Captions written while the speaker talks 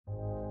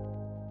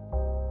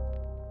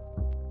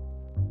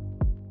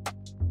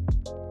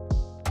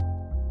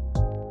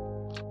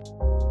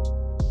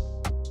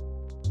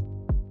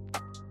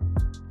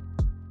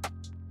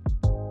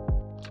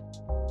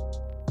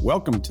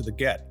Welcome to The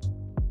Get,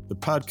 the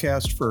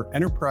podcast for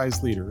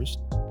enterprise leaders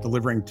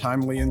delivering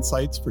timely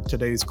insights for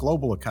today's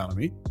global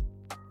economy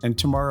and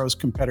tomorrow's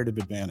competitive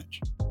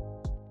advantage.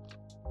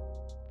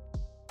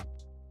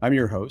 I'm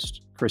your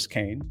host, Chris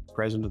Kane,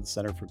 President of the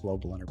Center for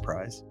Global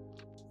Enterprise.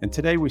 And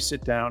today we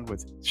sit down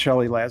with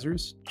Shelly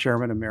Lazarus,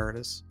 Chairman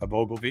Emeritus of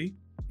Ogilvy,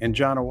 and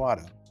Jon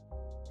Iwata,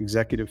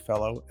 Executive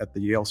Fellow at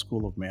the Yale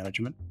School of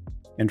Management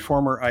and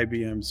former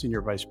IBM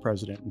Senior Vice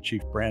President and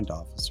Chief Brand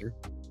Officer,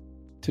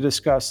 to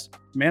discuss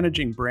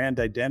managing brand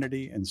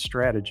identity and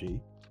strategy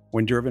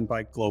when driven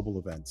by global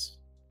events.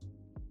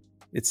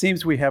 It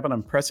seems we have an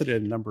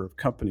unprecedented number of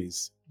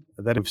companies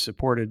that have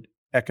supported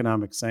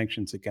economic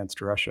sanctions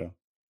against Russia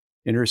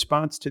in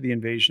response to the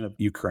invasion of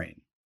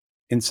Ukraine.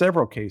 In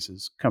several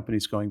cases,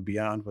 companies going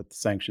beyond what the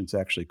sanctions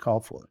actually call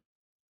for.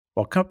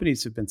 While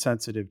companies have been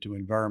sensitive to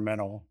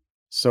environmental,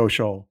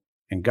 social,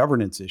 and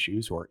governance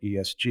issues, or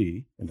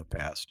ESG, in the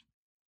past,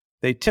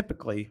 they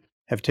typically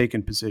have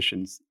taken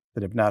positions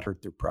that have not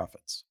hurt their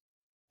profits.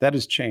 That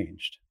has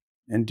changed.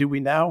 And do we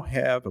now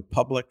have a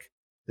public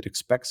that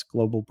expects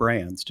global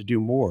brands to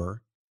do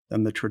more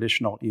than the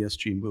traditional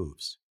ESG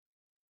moves?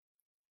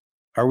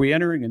 Are we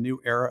entering a new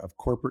era of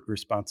corporate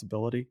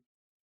responsibility?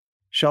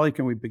 Shelly,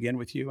 can we begin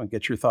with you and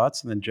get your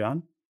thoughts, and then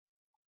Jon?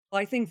 Well,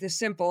 I think the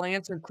simple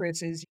answer,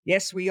 Chris, is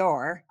yes, we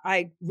are.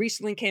 I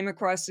recently came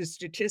across a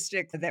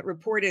statistic that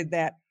reported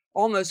that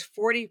almost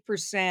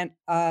 40%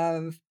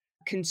 of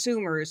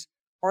consumers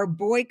are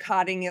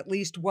boycotting at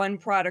least one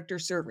product or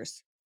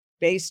service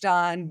based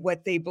on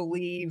what they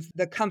believe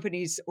the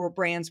company's or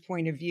brand's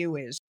point of view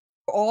is.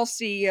 All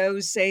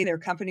CEOs say their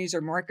companies are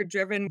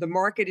market-driven. The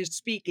market is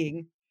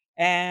speaking,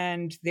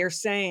 and they're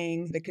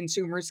saying the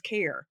consumers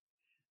care.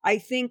 I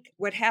think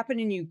what happened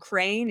in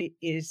Ukraine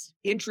is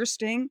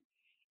interesting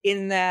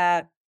in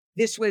that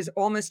this was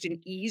almost an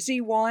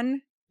easy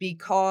one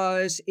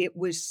because it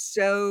was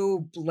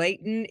so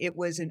blatant. It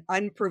was an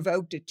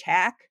unprovoked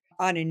attack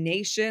on a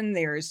nation.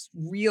 There's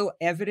real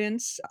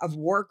evidence of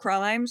war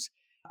crimes.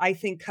 I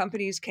think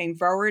companies came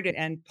forward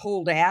and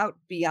pulled out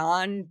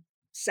beyond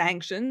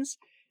sanctions.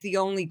 The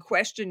only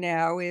question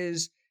now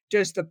is,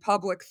 does the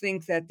public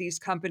think that these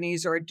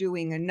companies are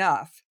doing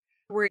enough?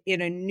 We're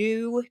in a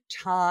new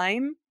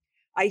time.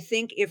 I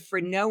think if for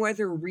no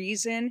other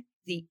reason,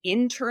 the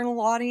internal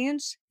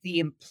audience, the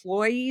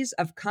employees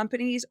of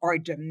companies are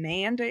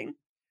demanding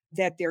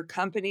that their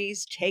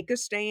companies take a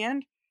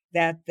stand,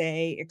 that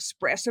they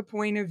express a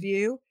point of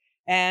view.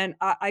 And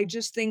I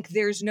just think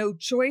there's no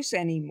choice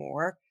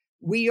anymore.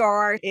 We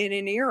are in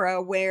an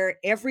era where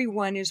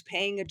everyone is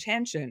paying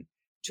attention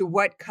to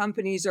what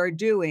companies are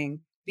doing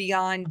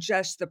beyond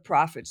just the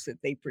profits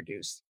that they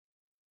produce.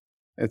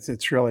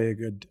 It's really a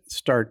good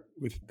start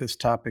with this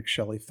topic,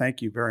 Shelly.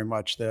 Thank you very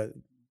much. The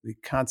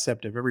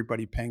concept of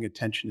everybody paying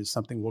attention is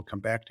something we'll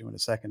come back to in a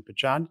second. But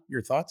Jon,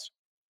 your thoughts?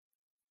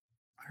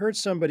 I heard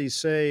somebody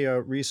say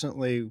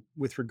recently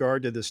with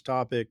regard to this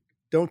topic,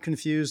 don't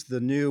confuse the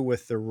new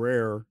with the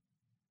rare.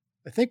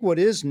 I think what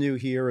is new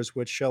here is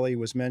what Shelly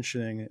was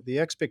mentioning. The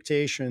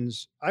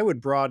expectations, I would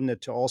broaden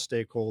it to all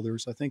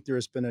stakeholders. I think there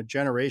has been a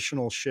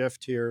generational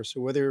shift here. So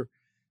whether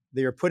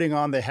they are putting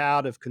on the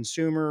hat of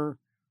consumer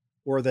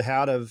or the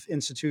hat of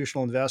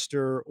institutional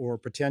investor or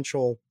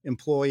potential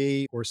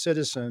employee or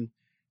citizen,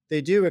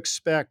 they do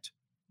expect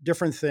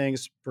different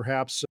things,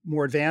 perhaps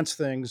more advanced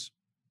things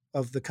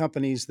of the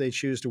companies they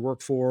choose to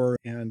work for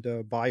and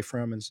buy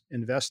from and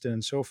invest in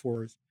and so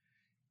forth.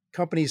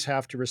 Companies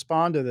have to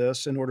respond to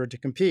this in order to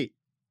compete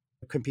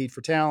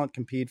for talent,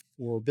 compete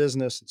for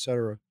business, et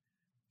cetera.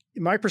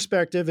 My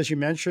perspective, as you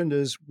mentioned,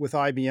 is with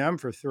IBM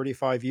for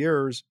 35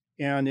 years.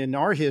 And in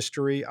our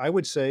history, I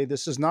would say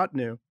this is not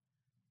new.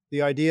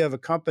 The idea of a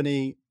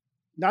company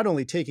not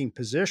only taking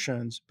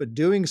positions, but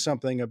doing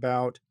something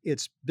about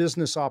its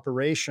business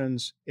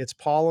operations, its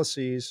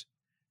policies,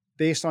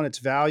 based on its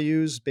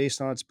values,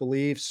 based on its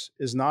beliefs,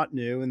 is not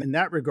new. And in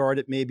that regard,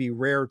 it may be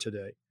rare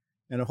today.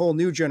 And a whole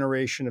new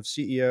generation of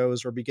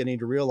CEOs are beginning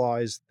to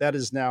realize that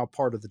is now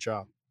part of the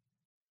job.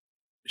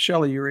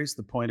 Shelly, you raised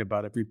the point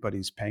about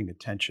everybody's paying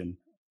attention.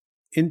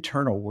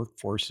 Internal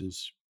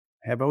workforces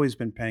have always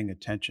been paying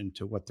attention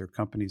to what their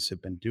companies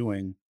have been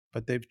doing,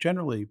 but they've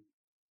generally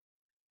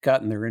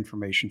gotten their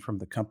information from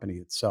the company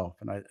itself.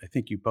 And I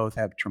think you both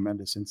have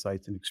tremendous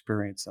insights and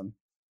experience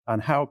on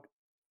how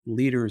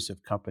leaders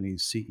of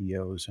companies,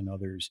 CEOs, and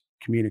others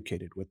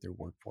communicated with their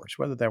workforce,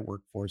 whether that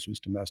workforce was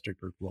domestic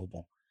or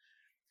global.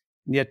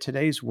 And yet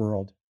today's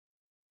world,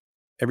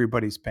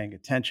 everybody's paying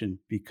attention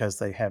because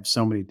they have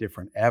so many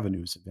different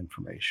avenues of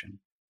information.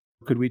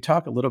 Could we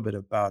talk a little bit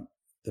about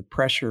the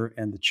pressure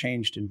and the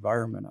changed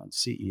environment on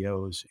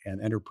CEOs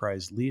and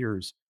enterprise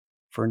leaders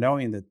for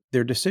knowing that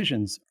their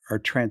decisions are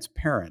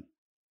transparent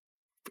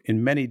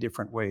in many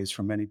different ways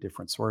from many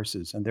different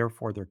sources, and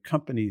therefore their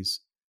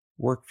company's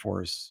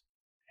workforce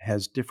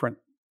has different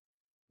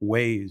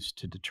ways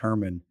to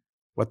determine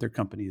what their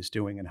company is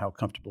doing and how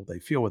comfortable they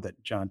feel with it?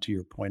 Jon, to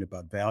your point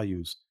about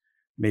values,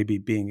 maybe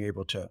being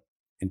able to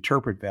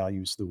interpret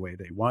values the way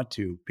they want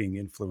to, being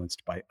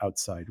influenced by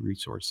outside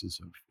resources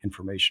of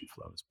information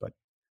flows. But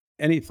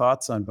Any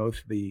thoughts on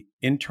both the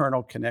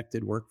internal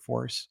connected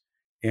workforce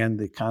and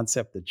the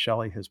concept that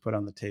Shelley has put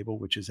on the table,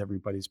 which is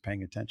everybody's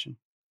paying attention?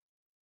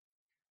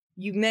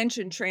 You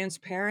mentioned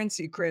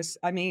transparency, Chris.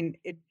 I mean,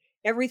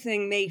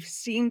 everything may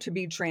seem to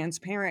be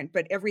transparent,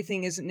 but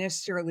everything isn't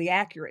necessarily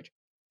accurate.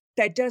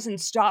 That doesn't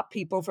stop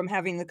people from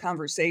having the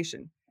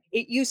conversation.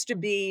 It used to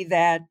be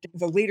that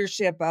the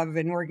leadership of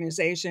an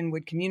organization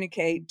would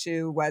communicate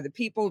to the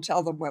people,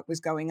 tell them what was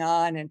going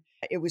on, and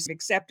it was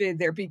accepted.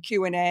 There'd be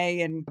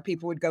Q&A and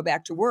people would go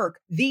back to work.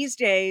 These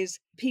days,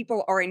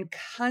 people are in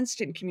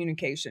constant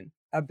communication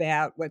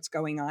about what's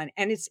going on,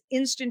 and it's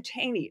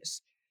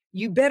instantaneous.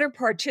 You better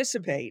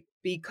participate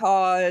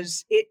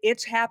because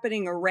it's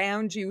happening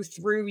around you,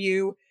 through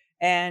you,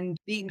 and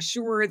being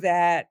sure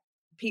that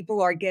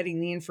people are getting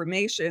the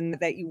information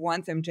that you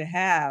want them to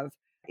have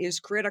is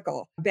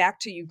critical. Back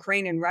to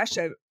Ukraine and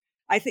Russia.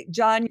 I think,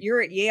 Jon,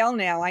 you're at Yale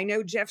now. I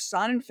know Jeff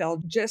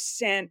Sonnenfeld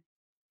just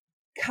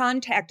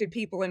contacted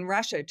people in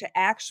Russia to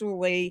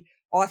actually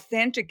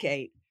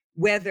authenticate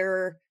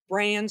whether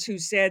brands who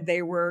said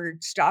they were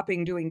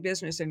stopping doing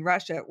business in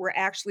Russia were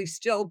actually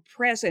still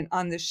present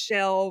on the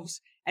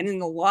shelves and in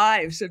the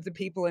lives of the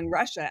people in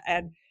Russia.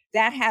 And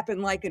that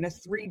happened like in a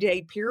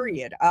 3-day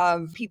period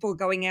of people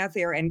going out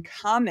there and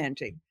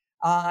commenting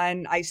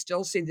on, I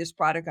still see this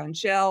product on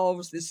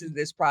shelves.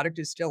 This product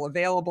is still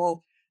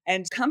available.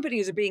 And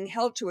companies are being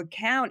held to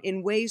account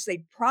in ways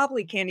they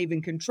probably can't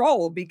even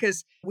control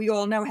because we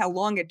all know how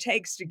long it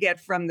takes to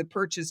get from the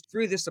purchase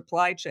through the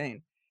supply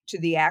chain to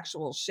the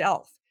actual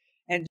shelf.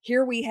 And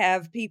here we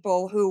have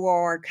people who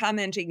are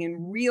commenting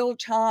in real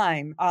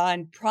time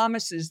on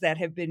promises that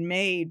have been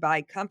made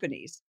by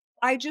companies.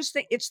 I just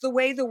think it's the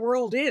way the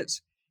world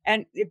is.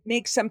 And it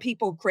makes some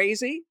people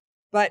crazy,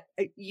 but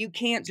you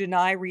can't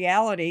deny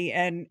reality.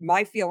 And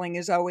my feeling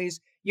is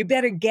always, you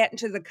better get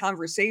into the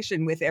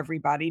conversation with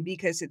everybody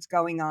because it's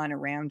going on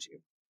around you.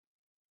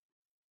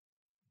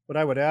 What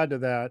I would add to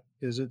that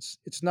is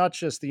it's not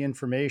just the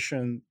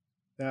information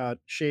that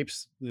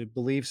shapes the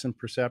beliefs and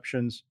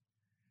perceptions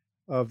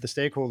of the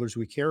stakeholders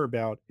we care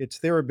about. It's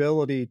their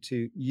ability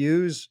to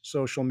use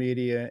social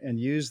media and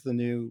use the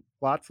new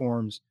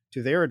platforms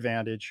to their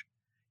advantage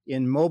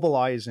in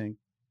mobilizing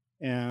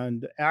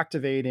and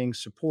activating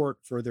support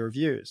for their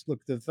views.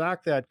 Look, the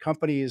fact that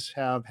companies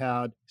have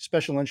had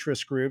special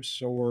interest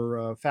groups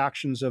or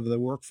factions of the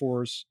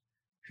workforce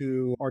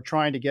who are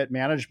trying to get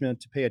management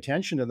to pay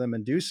attention to them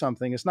and do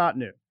something is not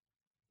new.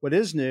 What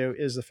is new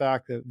is the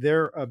fact that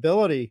their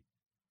ability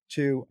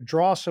to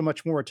draw so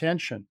much more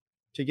attention,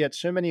 to get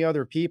so many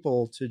other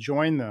people to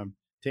join them,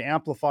 to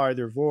amplify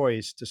their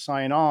voice, to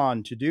sign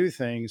on, to do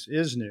things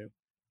is new.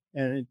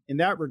 And in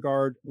that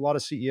regard, a lot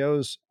of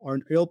CEOs are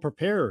ill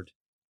prepared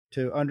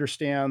to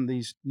understand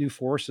these new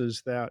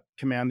forces that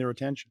command their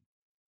attention.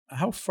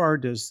 How far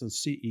does the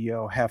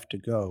CEO have to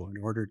go in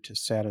order to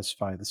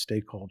satisfy the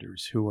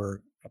stakeholders who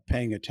are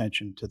paying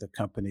attention to the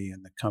company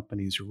and the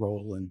company's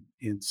role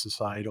in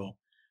societal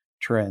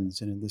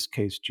trends, and in this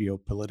case,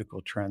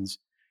 geopolitical trends?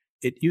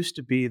 It used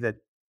to be that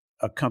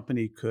a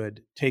company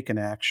could take an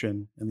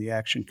action and the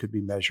action could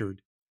be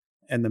measured,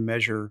 and the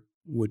measure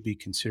would be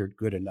considered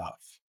good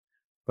enough.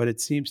 But it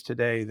seems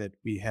today that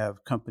we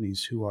have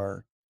companies who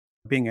are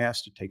being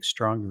asked to take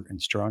stronger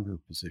and stronger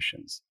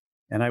positions.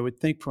 And I would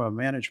think from a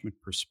management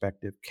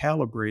perspective,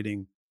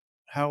 calibrating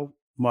how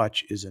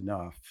much is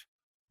enough,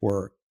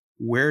 or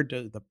where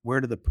do the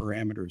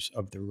parameters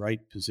of the right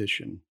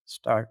position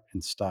start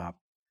and stop,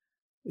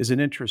 is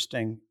an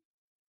interesting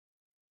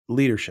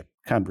leadership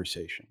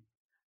conversation.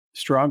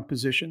 Strong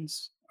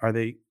positions, are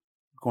they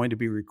going to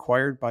be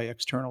required by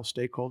external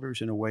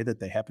stakeholders in a way that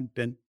they haven't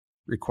been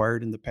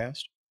required in the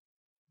past?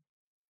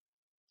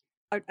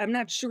 I'm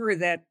not sure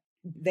that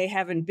they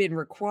haven't been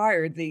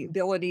required. The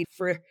ability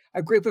for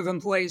a group of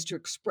employees to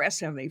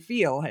express how they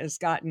feel has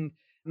gotten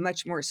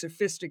much more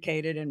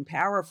sophisticated and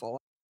powerful.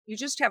 You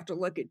just have to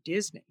look at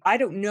Disney. I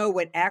don't know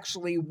what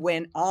actually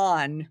went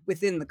on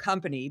within the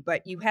company,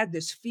 but you had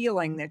this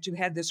feeling that you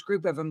had this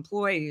group of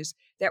employees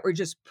that were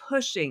just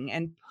pushing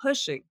and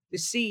pushing the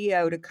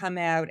CEO to come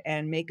out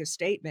and make a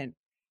statement,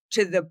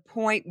 to the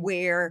point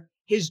where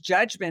his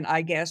judgment,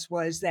 I guess,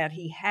 was that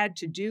he had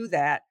to do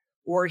that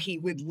or he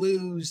would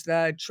lose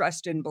the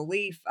trust and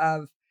belief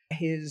of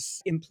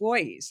his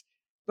employees,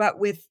 but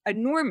with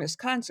enormous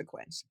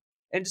consequence.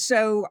 And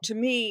so, to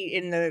me,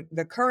 in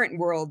the current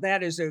world,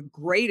 that is a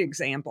great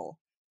example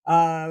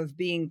of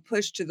being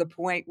pushed to the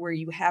point where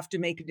you have to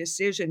make a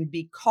decision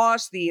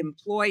because the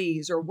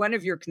employees or one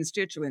of your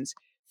constituents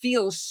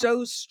feels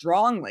so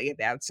strongly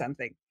about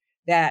something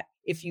that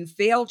if you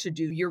fail to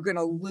do, you're going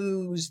to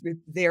lose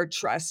their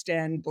trust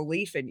and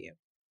belief in you.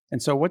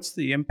 And so, what's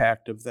the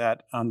impact of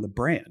that on the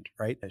brand,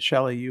 right?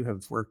 Shelley, you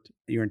have worked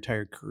your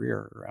entire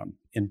career around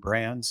in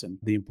brands and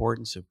the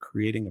importance of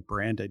creating a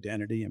brand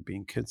identity and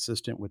being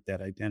consistent with that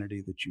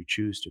identity that you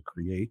choose to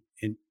create.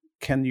 And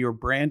can your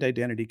brand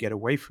identity get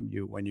away from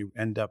you when you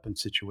end up in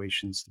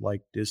situations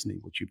like Disney,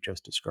 which you've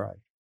just described?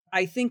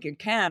 I think it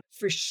can.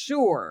 For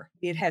sure,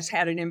 it has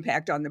had an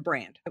impact on the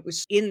brand. It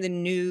was in the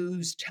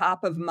news,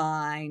 top of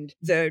mind.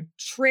 The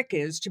trick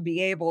is to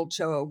be able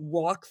to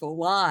walk the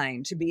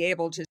line, to be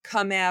able to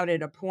come out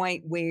at a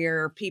point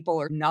where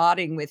people are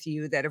nodding with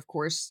you that, of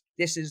course,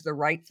 this is the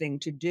right thing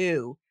to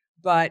do.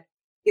 But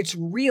it's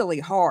really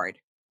hard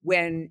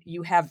when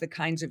you have the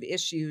kinds of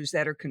issues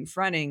that are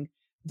confronting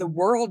the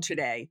world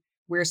today,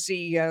 where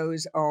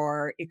CEOs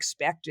are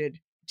expected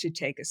to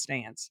take a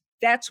stance.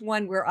 That's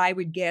one where I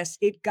would guess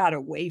it got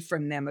away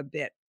from them a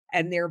bit,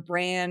 and their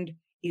brand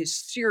is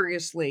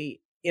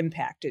seriously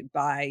impacted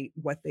by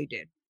what they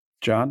did.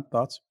 John,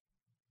 thoughts?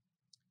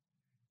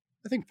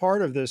 I think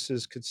part of this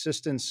is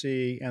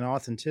consistency and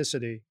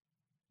authenticity.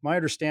 My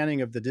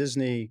understanding of the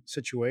Disney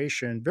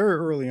situation very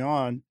early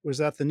on was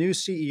that the new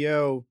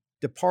CEO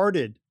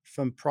departed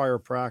from prior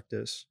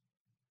practice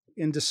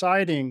in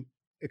deciding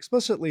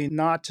explicitly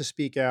not to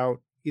speak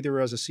out either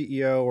as a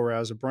CEO or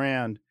as a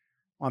brand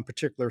on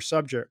particular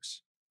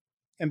subjects.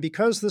 And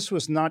because this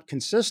was not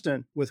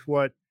consistent with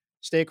what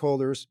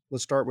stakeholders,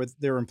 let's start with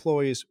their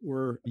employees,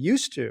 were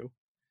used to,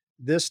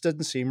 this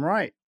didn't seem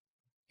right.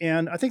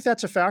 And I think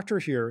that's a factor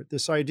here.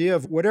 This idea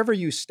of whatever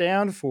you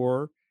stand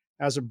for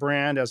as a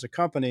brand, as a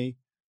company,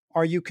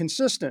 are you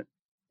consistent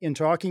in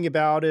talking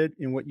about it,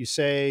 in what you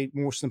say,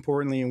 most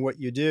importantly, in what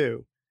you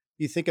do?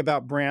 You think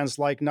about brands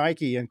like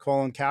Nike and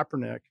Colin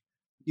Kaepernick.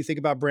 You think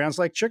about brands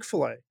like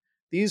Chick-fil-A.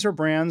 These are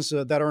brands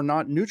that are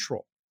not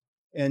neutral.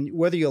 And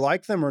whether you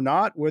like them or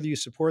not, whether you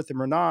support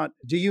them or not,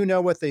 do you know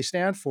what they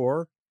stand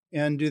for?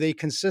 And do they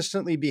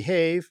consistently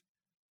behave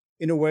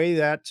in a way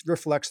that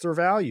reflects their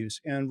values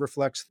and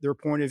reflects their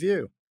point of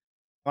view?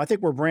 I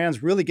think where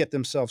brands really get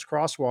themselves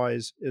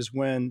crosswise is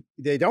when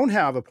they don't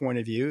have a point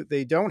of view,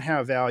 they don't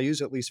have values,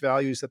 at least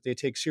values that they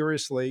take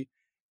seriously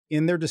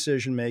in their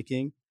decision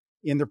making,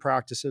 in their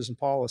practices and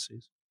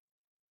policies.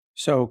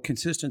 So,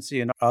 consistency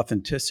and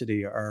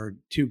authenticity are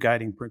two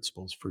guiding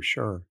principles for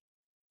sure.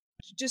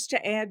 Just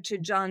to add to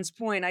John's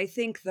point, I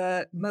think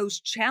the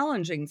most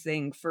challenging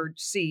thing for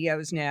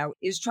CEOs now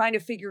is trying to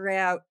figure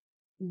out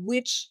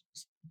which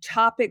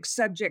topic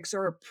subjects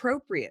are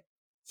appropriate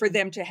for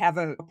them to have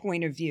a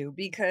point of view,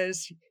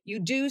 because you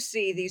do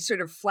see these sort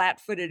of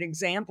flat-footed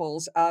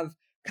examples of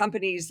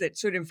companies that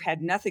sort of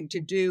had nothing to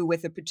do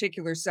with a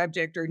particular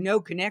subject or no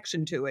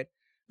connection to it,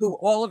 who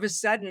all of a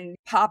sudden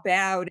pop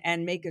out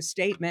and make a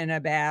statement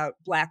about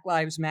Black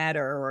Lives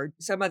Matter or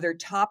some other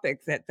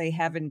topic that they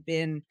haven't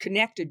been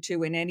connected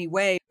to in any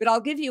way. But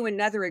I'll give you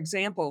another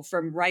example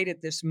from right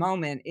at this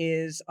moment.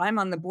 Is I'm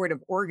on the board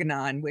of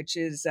Organon, which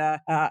is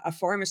a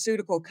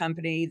pharmaceutical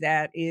company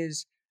that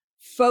is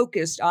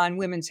focused on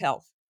women's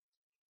health.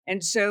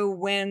 And so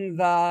when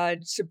the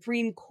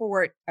Supreme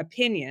Court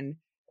opinion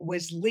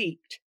was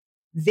leaked,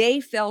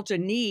 they felt a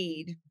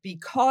need,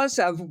 because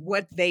of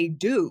what they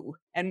do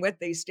and what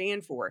they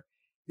stand for.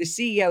 The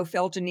CEO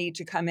felt a need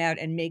to come out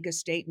and make a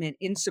statement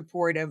in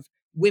support of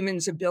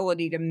women's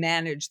ability to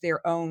manage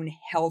their own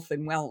health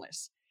and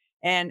wellness.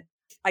 And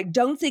I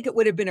don't think it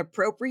would have been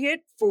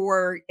appropriate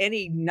for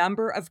any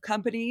number of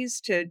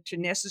companies to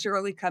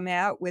necessarily come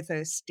out with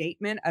a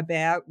statement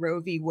about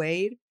Roe v.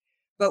 Wade.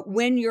 But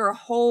when your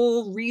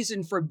whole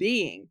reason for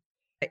being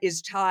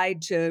is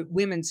tied to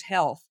women's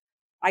health,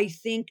 I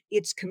think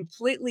it's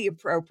completely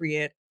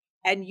appropriate,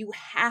 and you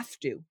have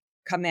to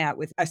come out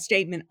with a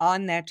statement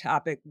on that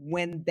topic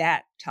when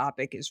that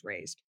topic is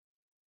raised.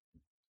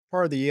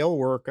 Part of the Yale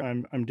work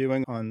I'm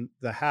doing on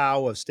the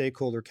how of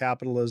stakeholder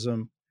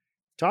capitalism,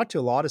 talked to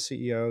a lot of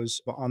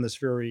CEOs on this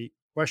very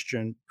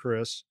question,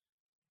 Chris,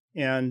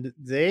 and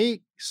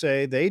they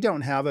say they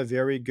don't have a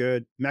very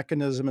good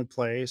mechanism in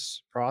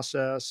place,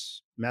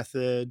 process,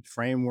 method,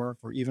 framework,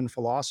 or even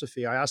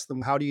philosophy. I asked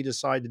them, how do you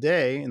decide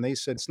today? And they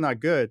said, it's not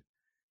good.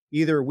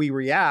 Either we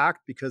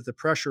react because the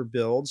pressure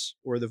builds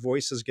or the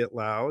voices get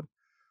loud,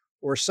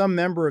 or some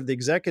member of the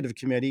executive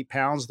committee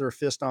pounds their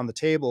fist on the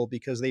table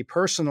because they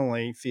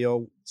personally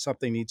feel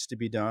something needs to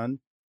be done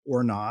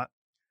or not,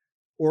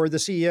 or the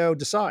CEO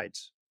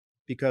decides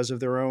because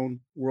of their own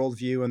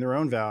worldview and their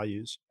own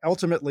values.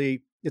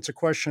 Ultimately, it's a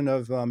question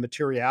of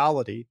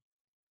materiality.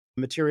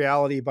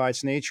 Materiality by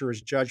its nature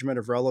is judgment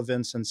of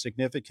relevance and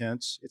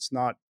significance. It's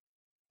not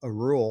a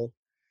rule.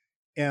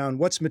 And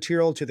what's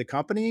material to the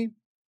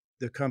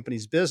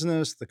company's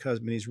business, the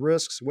company's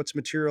risks, what's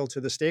material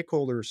to the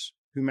stakeholders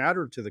who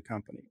matter to the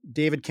company?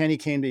 David Kenny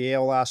came to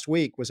Yale last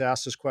week, was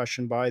asked this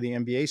question by the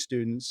MBA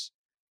students.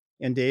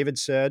 And David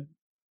said,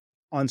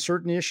 on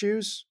certain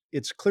issues,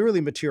 it's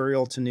clearly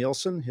material to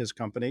Nielsen, his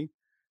company,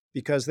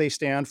 because they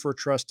stand for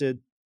trusted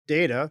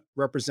data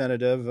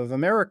representative of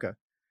America.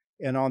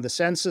 And on the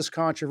census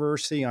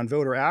controversy on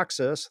voter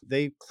access,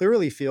 they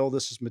clearly feel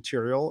this is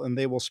material, and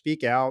they will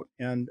speak out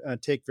and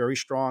take very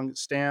strong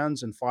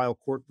stands and file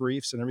court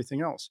briefs and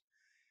everything else.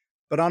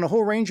 But on a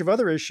whole range of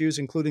other issues,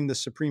 including the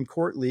Supreme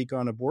Court leak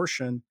on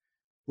abortion,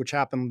 which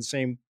happened the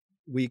same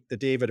week that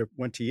David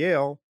went to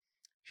Yale,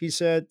 he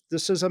said,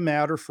 this is a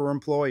matter for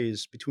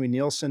employees, between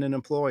Nielsen and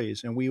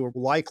employees, and we will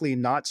likely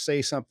not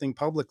say something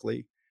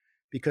publicly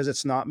because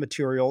it's not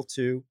material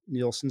to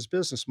Nielsen's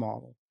business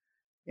model.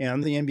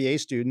 And the MBA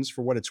students,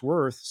 for what it's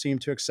worth, seem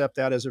to accept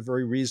that as a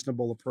very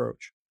reasonable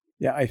approach.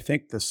 Yeah, I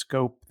think the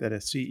scope that a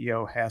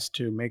CEO has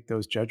to make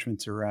those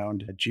judgments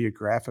around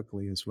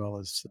geographically as well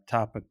as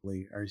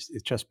topically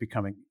it's just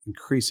becoming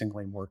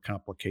increasingly more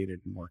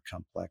complicated and more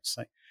complex.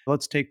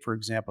 Let's take, for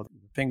example,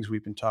 the things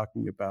we've been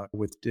talking about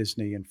with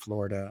Disney in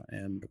Florida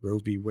and Roe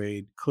v.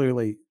 Wade,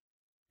 clearly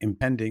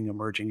impending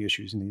emerging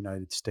issues in the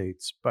United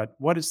States. But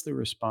what is the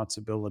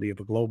responsibility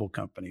of a global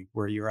company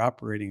where you're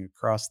operating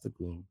across the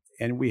globe?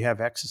 And we have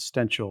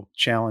existential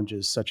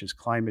challenges such as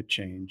climate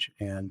change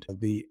and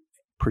the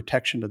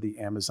protection of the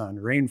Amazon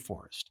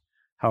rainforest.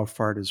 How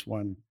far does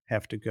one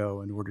have to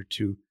go in order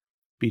to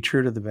be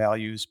true to the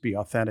values, be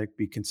authentic,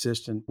 be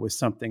consistent with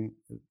something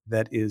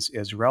that is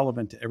as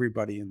relevant to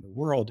everybody in the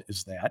world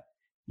as that,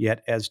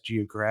 yet as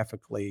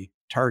geographically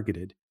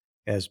targeted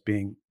as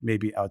being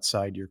maybe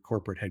outside your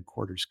corporate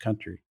headquarters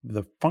country?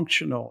 The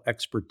functional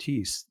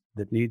expertise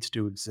that needs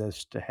to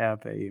exist to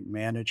have a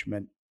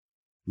management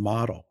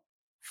model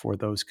for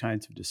those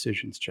kinds of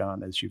decisions,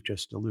 Jon, as you've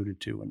just alluded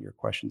to in your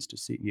questions to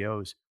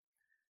CEOs.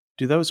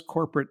 Do those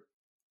corporate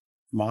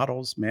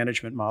models,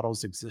 management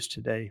models exist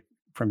today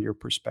from your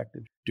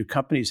perspective? Do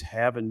companies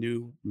have a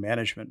new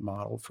management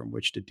model from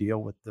which to deal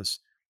with this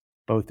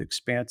both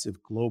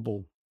expansive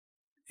global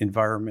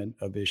environment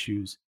of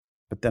issues,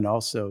 but then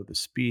also the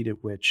speed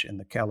at which and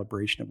the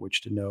calibration at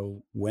which to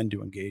know when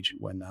to engage and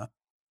when not?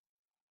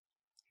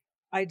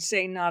 I'd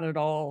say not at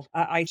all.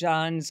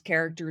 John's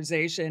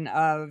characterization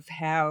of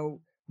how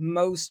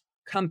most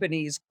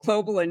companies,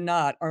 global and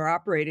not, are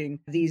operating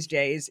these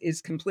days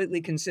is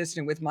completely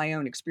consistent with my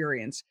own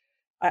experience.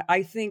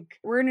 I think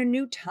we're in a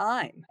new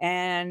time,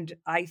 and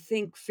I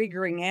think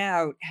figuring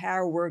out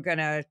how we're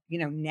gonna,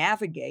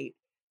 navigate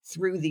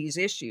through these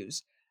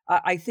issues.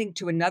 I think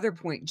to another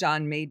point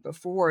John made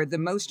before, the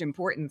most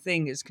important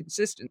thing is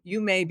consistent. You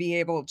may be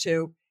able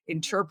to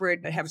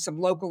interpret, have some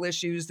local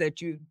issues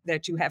that you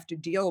have to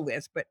deal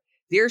with, but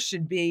there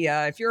should be,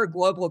 if you're a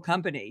global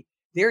company,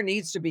 there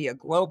needs to be a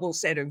global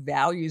set of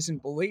values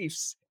and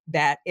beliefs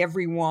that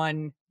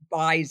everyone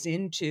buys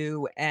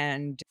into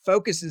and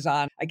focuses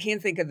on. I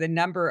can't think of the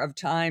number of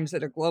times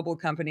that a global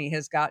company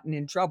has gotten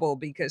in trouble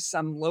because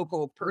some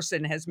local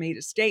person has made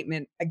a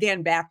statement.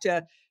 Again, back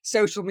to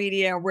social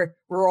media, where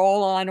we're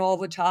all on all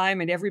the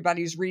time and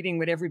everybody's reading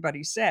what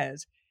everybody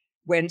says.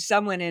 When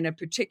someone in a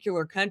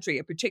particular country,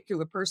 a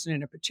particular person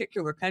in a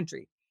particular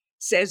country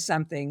says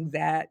something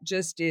that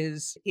just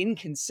is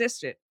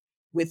inconsistent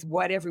with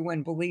what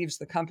everyone believes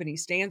the company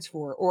stands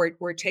for,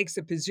 or takes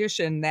a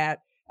position that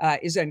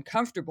is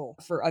uncomfortable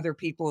for other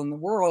people in the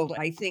world,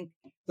 I think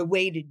the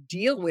way to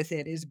deal with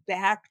it is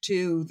back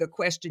to the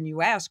question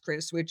you asked,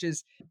 Chris, which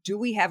is, do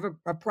we have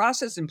a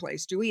process in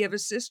place? Do we have a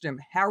system?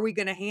 How are we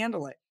going to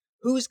handle it?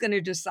 Who's going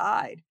to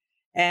decide?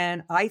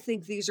 And I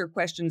think these are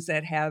questions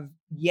that have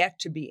yet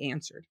to be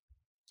answered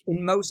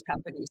in most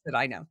companies that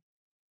I know.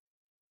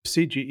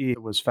 CGE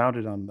was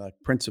founded on the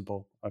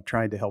principle of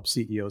trying to help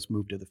CEOs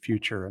move to the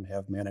future and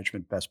have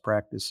management best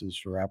practices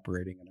for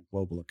operating in a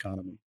global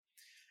economy.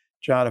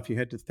 Jon, if you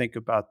had to think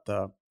about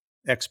the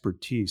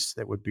expertise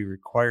that would be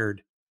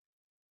required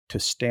to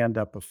stand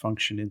up a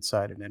function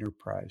inside an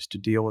enterprise to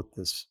deal with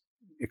this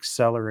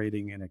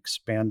accelerating and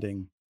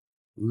expanding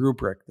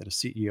rubric that a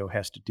CEO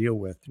has to deal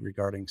with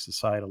regarding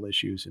societal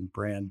issues and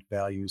brand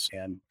values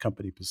and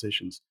company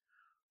positions,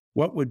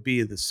 what would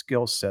be the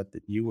skill set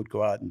that you would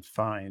go out and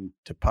find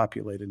to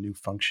populate a new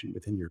function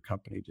within your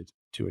company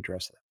to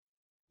address that?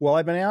 Well,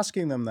 I've been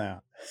asking them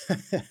that.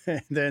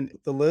 Then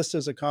the list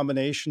is a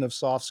combination of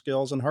soft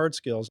skills and hard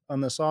skills.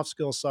 On the soft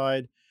skill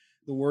side,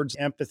 the words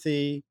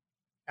empathy,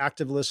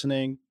 active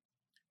listening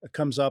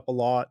comes up a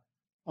lot.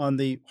 On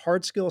the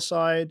hard skill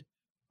side,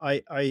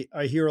 I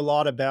hear a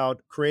lot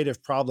about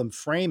creative problem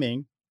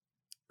framing,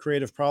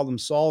 creative problem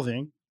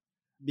solving,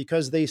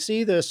 because they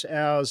see this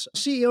as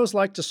CEOs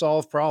like to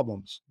solve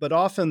problems, but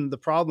often the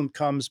problem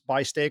comes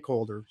by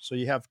stakeholder. So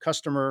you have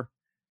customer,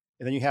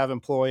 and then you have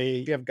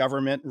employee, you have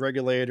government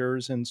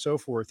regulators and so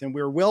forth. And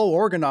we're well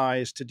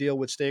organized to deal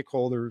with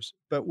stakeholders.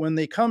 But when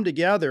they come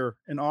together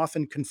and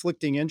often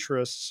conflicting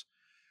interests,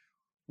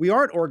 we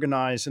aren't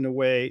organized in a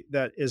way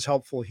that is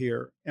helpful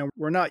here. And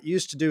we're not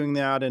used to doing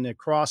that in a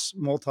cross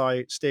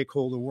multi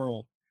stakeholder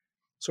world.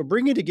 So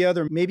bringing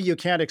together, maybe you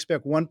can't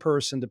expect one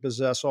person to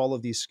possess all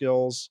of these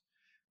skills,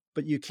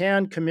 but you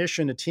can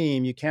commission a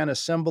team, you can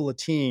assemble a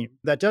team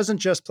that doesn't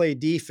just play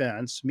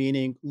defense,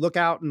 meaning look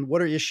out and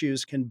what are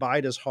issues can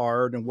bite us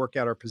hard and work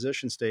out our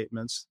position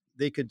statements.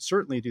 They could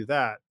certainly do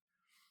that.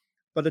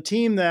 But a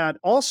team that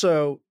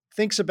also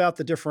thinks about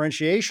the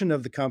differentiation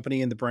of the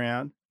company and the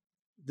brand,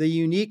 the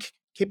unique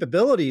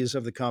capabilities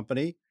of the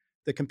company,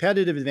 the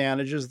competitive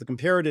advantages, the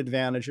comparative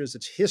advantages,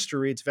 its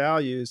history, its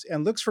values,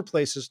 and looks for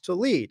places to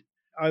lead.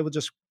 I will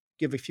just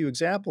give a few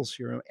examples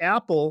here.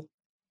 Apple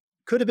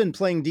could have been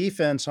playing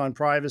defense on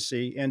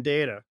privacy and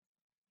data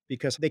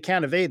because they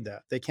can't evade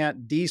that. They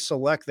can't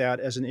deselect that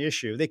as an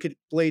issue. They could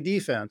play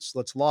defense.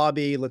 Let's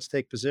lobby, let's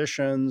take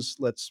positions,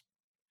 let's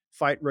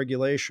fight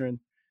regulation.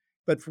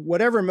 But for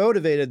whatever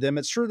motivated them,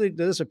 it certainly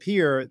does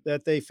appear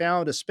that they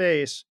found a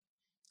space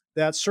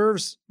that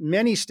serves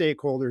many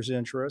stakeholders'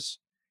 interests,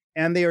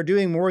 and they are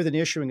doing more than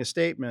issuing a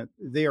statement.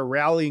 They are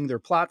rallying their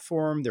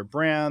platform, their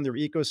brand, their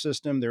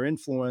ecosystem, their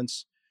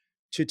influence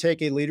to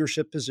take a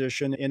leadership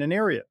position in an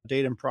area,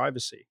 data and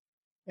privacy.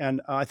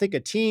 And I think a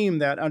team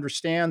that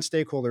understands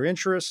stakeholder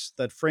interests,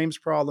 that frames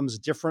problems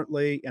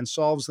differently and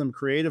solves them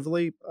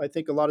creatively, I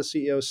think a lot of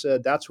CEOs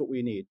said that's what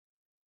we need.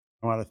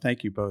 I want to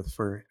thank you both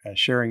for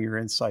sharing your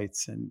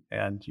insights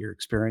and your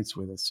experience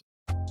with us.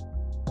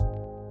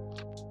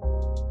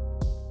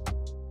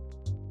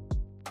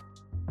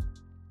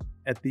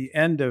 At the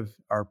end of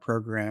our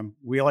program,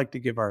 we like to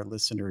give our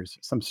listeners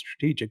some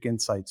strategic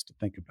insights to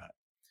think about.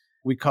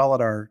 We call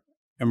it our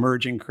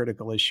emerging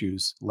critical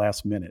issues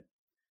last minute.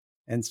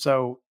 And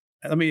so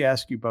let me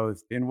ask you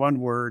both in one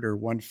word or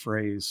one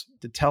phrase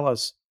to tell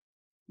us,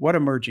 what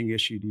emerging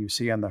issue do you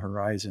see on the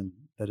horizon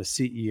that a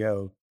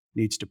CEO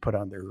needs to put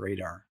on their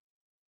radar?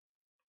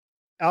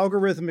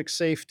 Algorithmic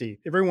safety.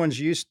 Everyone's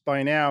used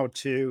by now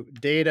to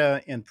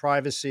data and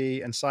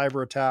privacy and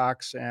cyber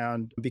attacks.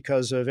 And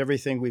because of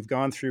everything we've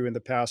gone through in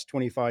the past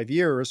 25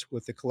 years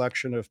with the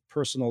collection of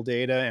personal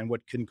data and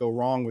what can go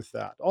wrong with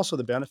that, also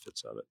the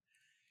benefits of it.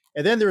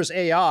 And then there's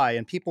AI,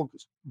 and people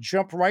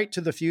jump right to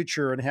the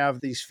future and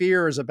have these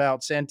fears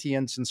about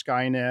sentience and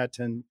Skynet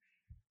and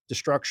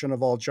destruction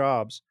of all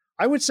jobs.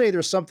 I would say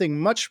there's something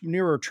much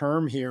nearer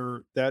term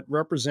here that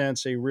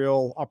represents a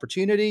real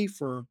opportunity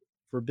for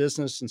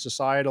business and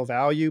societal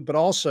value, but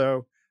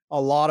also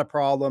a lot of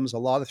problems, a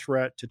lot of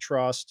threat to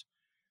trust,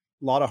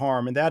 a lot of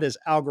harm, and that is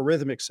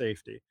algorithmic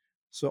safety.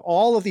 So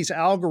all of these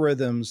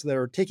algorithms that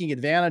are taking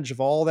advantage of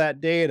all that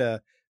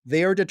data,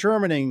 they are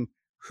determining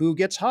who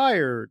gets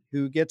hired,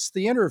 who gets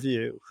the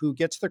interview, who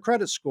gets the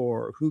credit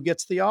score, who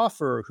gets the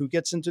offer, who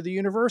gets into the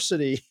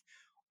university.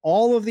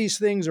 All of these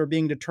things are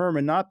being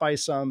determined not by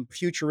some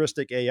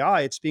futuristic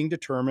AI, it's being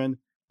determined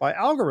by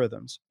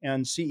algorithms.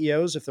 And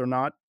CEOs, if they're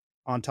not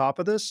on top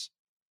of this,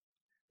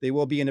 they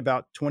will be in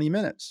about 20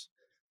 minutes.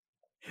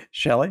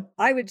 Shelly?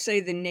 I would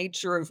say the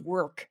nature of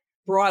work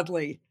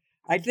broadly.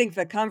 I think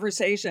the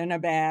conversation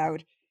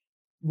about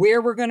where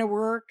we're going to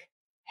work,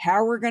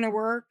 how we're going to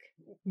work,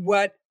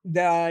 what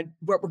we're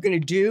going to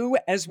do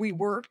as we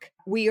work.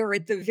 We are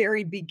at the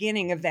very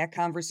beginning of that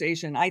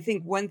conversation. I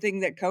think one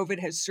thing that COVID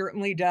has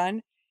certainly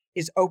done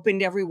is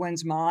opened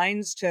everyone's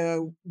minds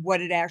to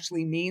what it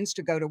actually means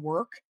to go to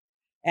work.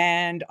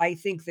 And I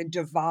think the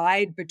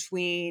divide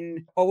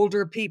between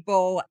older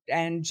people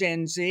and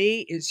Gen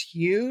Z is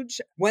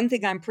huge. One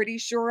thing I'm pretty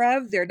sure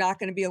of, there are not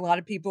going to be a lot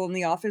of people in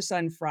the office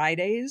on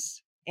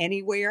Fridays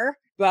anywhere.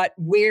 But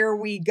where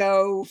we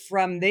go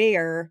from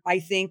there, I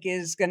think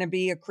is going to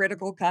be a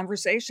critical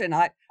conversation.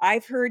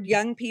 I've heard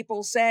young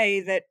people say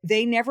that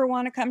they never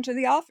want to come to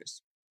the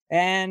office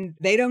and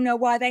they don't know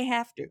why they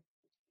have to.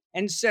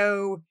 And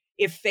so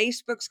if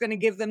Facebook's going to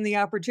give them the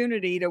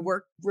opportunity to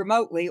work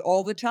remotely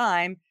all the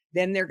time,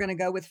 then they're going to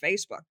go with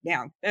Facebook.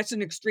 Now, that's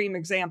an extreme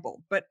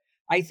example, but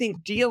I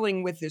think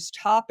dealing with this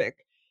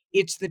topic,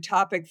 it's the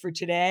topic for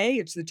today,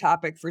 it's the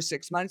topic for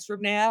 6 months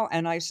from now,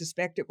 and I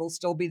suspect it will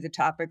still be the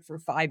topic for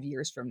 5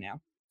 years from now.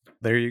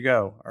 There you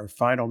go. Our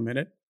final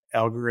minute,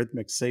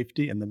 algorithmic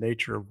safety and the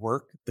nature of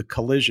work, the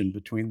collision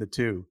between the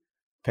two.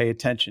 Pay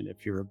attention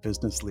if you're a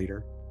business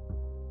leader.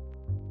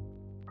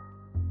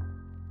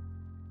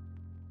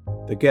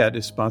 The Get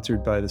is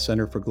sponsored by the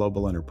Center for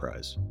Global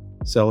Enterprise,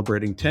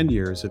 celebrating 10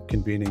 years of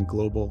convening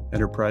global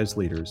enterprise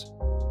leaders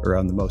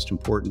around the most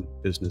important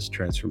business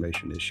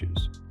transformation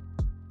issues.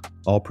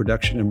 All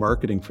production and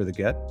marketing for The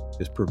Get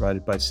is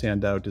provided by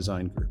Sandow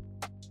Design Group.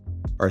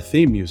 Our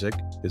theme music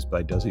is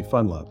by Duzzy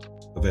Funlove,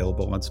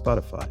 available on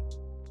Spotify.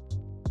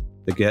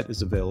 The Get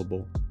is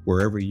available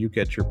wherever you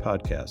get your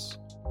podcasts.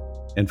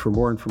 And for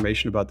more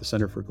information about the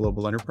Center for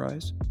Global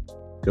Enterprise,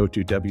 go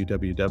to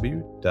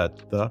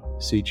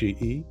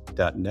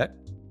www.thecge.net.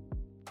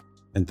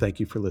 And thank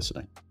you for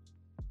listening.